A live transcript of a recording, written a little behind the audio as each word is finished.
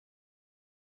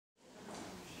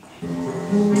Called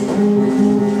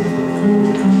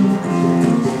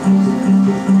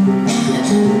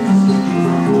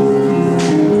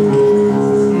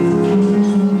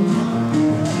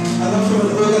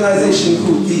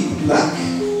deepblack.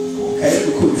 Okay,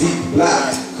 we're called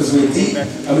deepblack because we're deep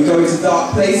and we go into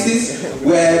dark places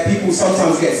where people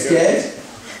sometimes get scared,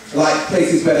 like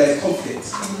places where there's conflict.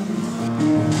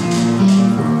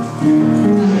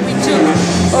 We took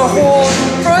a whole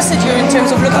procedure in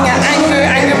terms of looking at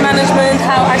anger management,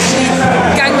 how actually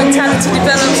gang mentality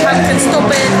develops, how we can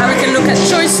stop it, how we can look at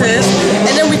choices,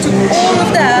 and then we took all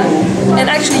of that and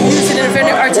actually used it in a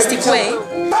very artistic way.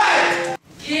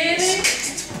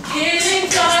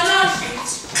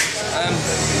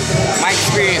 My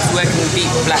experience working with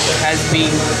deepblack has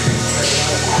been,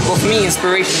 well, for me,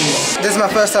 inspirational. This is my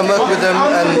first time working with them,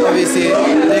 and obviously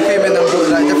they came in and brought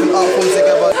like different art forms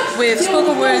together. With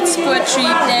spoken words, poetry,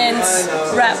 dance,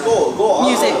 rap,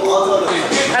 music.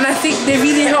 And I think they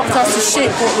really helped us to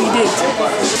shape what we did.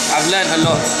 I've learned a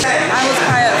lot. I was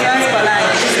quiet at first, but like,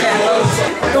 just get involved.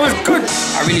 It was good.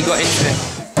 I really got into it.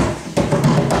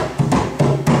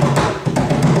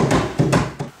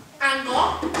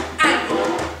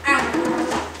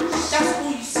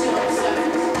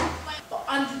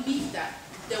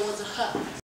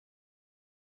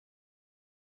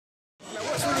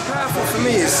 For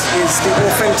me is the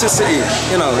authenticity,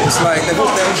 you know. It's like they're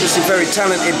obviously very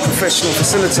talented professional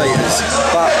facilitators,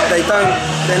 but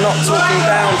they're not talking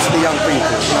down to the young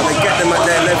people, you know, they get them at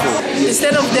their level.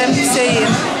 Instead of them saying,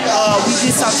 we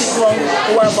did something wrong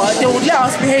or whatever, they would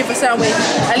let us behave a certain way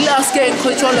and let us get in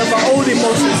control of our own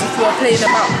emotions if we are playing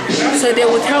them out. So they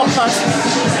would help us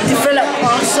develop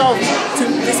ourselves to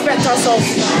respect ourselves,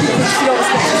 because if we don't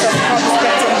respect ourselves, we can't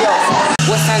respect somebody else.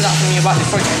 What stands out for me about the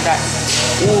project is that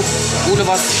all of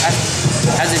us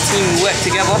as a team work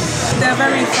together. They're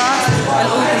very fast and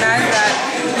organised. Like,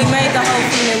 we made the whole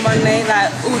thing in one day,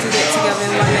 like all did it together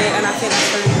in one day, and I think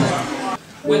that's very good.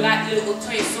 We're like little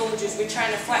toy soldiers. We're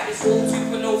trying to fight this war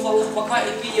supernova. Why can't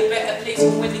it be a better place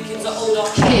when the kids are older?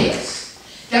 Chaos.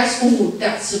 That's all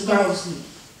that surrounds me.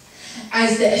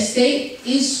 As the estate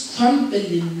is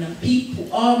crumbling and people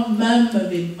are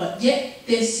murmuring, but yet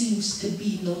there seems to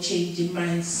be no change in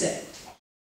mindset.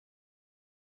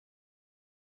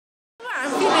 I'm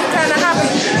feeling kind of happy.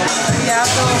 Yeah, I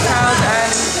feel proud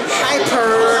and hyper.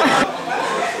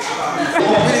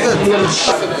 Really good.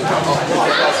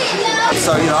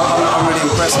 So, you know, I'm really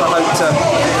impressed. I hope to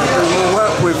do more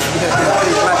work with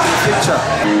deepblack in the future.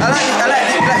 I like